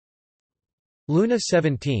Luna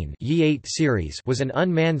 17 Ye-8 series was an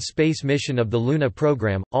unmanned space mission of the Luna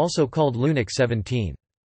program, also called Lunik 17.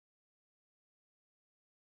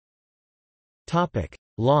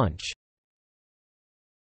 Launch.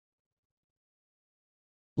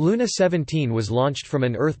 Luna 17 was launched from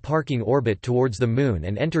an Earth parking orbit towards the Moon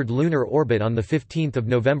and entered lunar orbit on 15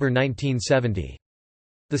 November 1970.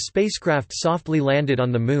 The spacecraft softly landed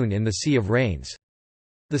on the Moon in the Sea of Rains.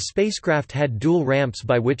 The spacecraft had dual ramps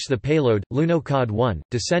by which the payload, Lunokhod-1,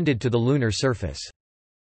 descended to the lunar surface.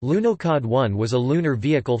 Lunokhod-1 was a lunar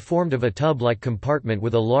vehicle formed of a tub-like compartment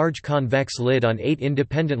with a large convex lid on 8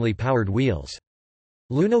 independently powered wheels.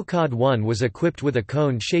 Lunokhod-1 was equipped with a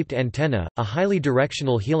cone-shaped antenna, a highly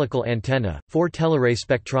directional helical antenna, 4 teleray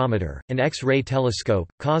spectrometer, an X-ray telescope,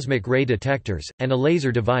 cosmic ray detectors, and a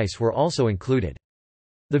laser device were also included.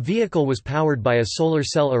 The vehicle was powered by a solar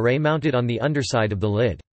cell array mounted on the underside of the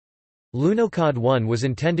lid. Lunokhod-1 was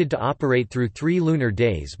intended to operate through 3 lunar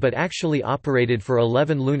days but actually operated for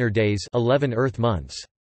 11 lunar days, 11 Earth months.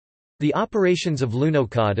 The operations of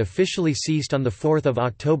Lunokhod officially ceased on 4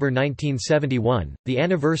 October 1971, the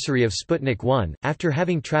anniversary of Sputnik 1, after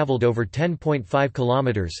having traveled over 10.5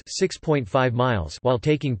 kilometers (6.5 miles) while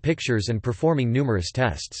taking pictures and performing numerous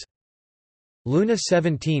tests. Luna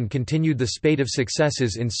 17 continued the spate of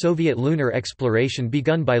successes in Soviet lunar exploration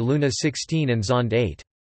begun by Luna 16 and Zond 8.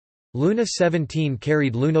 Luna 17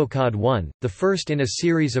 carried Lunokhod-1, the first in a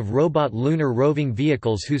series of robot lunar roving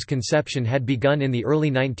vehicles whose conception had begun in the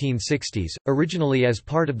early 1960s, originally as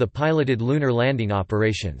part of the piloted lunar landing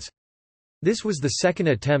operations. This was the second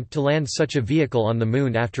attempt to land such a vehicle on the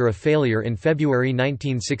Moon after a failure in February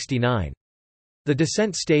 1969. The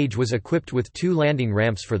descent stage was equipped with 2 landing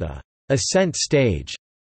ramps for the ascent stage,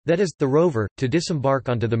 that is, the rover, to disembark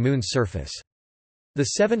onto the Moon's surface. The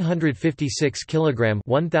 756 kg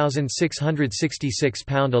 (1,666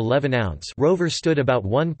 pound 11 ounce) rover stood about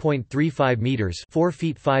 1.35 meters (4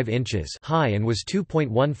 feet 5 inches) high and was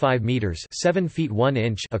 2.15 meters (7 feet 1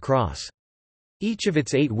 inch) across. Each of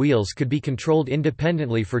its 8 wheels could be controlled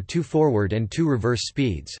independently for 2 forward and 2 reverse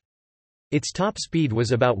speeds. Its top speed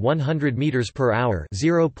was about 100 meters per hour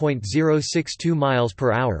 (0.062 miles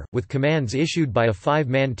per hour), with commands issued by a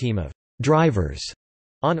 5-man team of drivers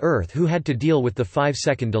on Earth who had to deal with the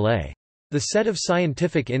 5-second delay. The set of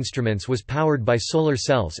scientific instruments was powered by solar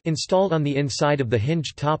cells installed on the inside of the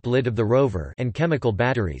hinged top lid of the rover and chemical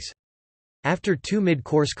batteries. After 2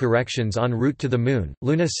 mid-course corrections en route to the Moon,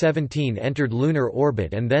 Luna 17 entered lunar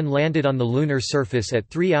orbit and then landed on the lunar surface at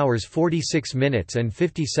 3 hours 46 minutes and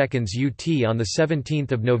 50 seconds UT on 17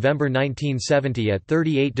 November 1970 at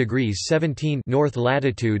 38 degrees 17' north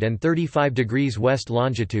latitude and 35 degrees west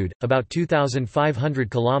longitude, about 2,500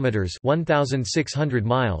 kilometers (1,600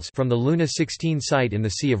 miles) from the Luna 16 site in the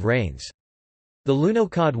Sea of Rains. The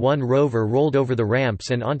Lunokhod-1 rover rolled over the ramps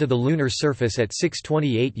and onto the lunar surface at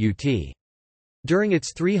 6:28 UT. During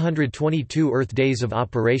its 322 Earth days of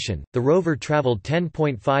operation, the rover traveled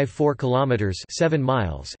 10.54 kilometers (7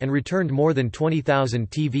 miles) and returned more than 20,000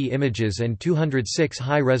 TV images and 206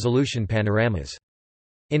 high-resolution panoramas.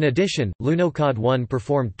 In addition, Lunokhod-1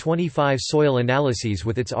 performed 25 soil analyses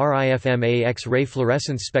with its RIFMA X-ray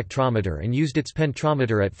fluorescence spectrometer and used its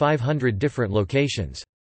pentrometer at 500 different locations.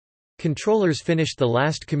 Controllers finished the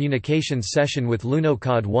last communications session with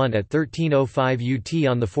Lunokhod-1 at 13:05 UT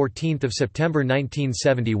on 14 September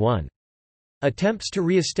 1971. Attempts to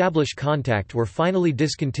re-establish contact were finally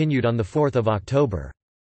discontinued on 4 October.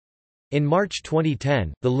 In March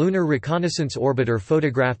 2010, the Lunar Reconnaissance Orbiter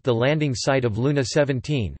photographed the landing site of Luna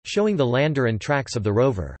 17, showing the lander and tracks of the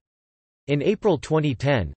rover. In April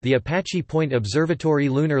 2010, the Apache Point Observatory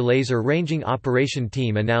Lunar Laser Ranging Operation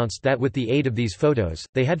Team announced that with the aid of these photos,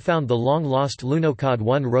 they had found the long-lost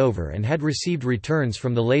Lunokhod-1 rover and had received returns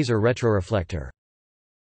from the laser retroreflector.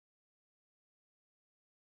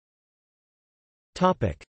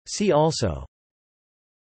 See also: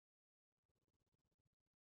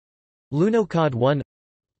 Lunokhod-1,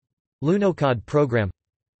 Lunokhod program.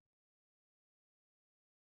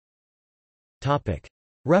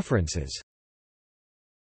 References.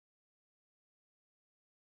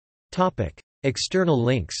 External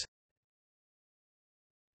links.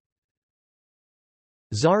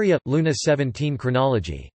 Zarya, Luna 17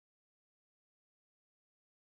 chronology.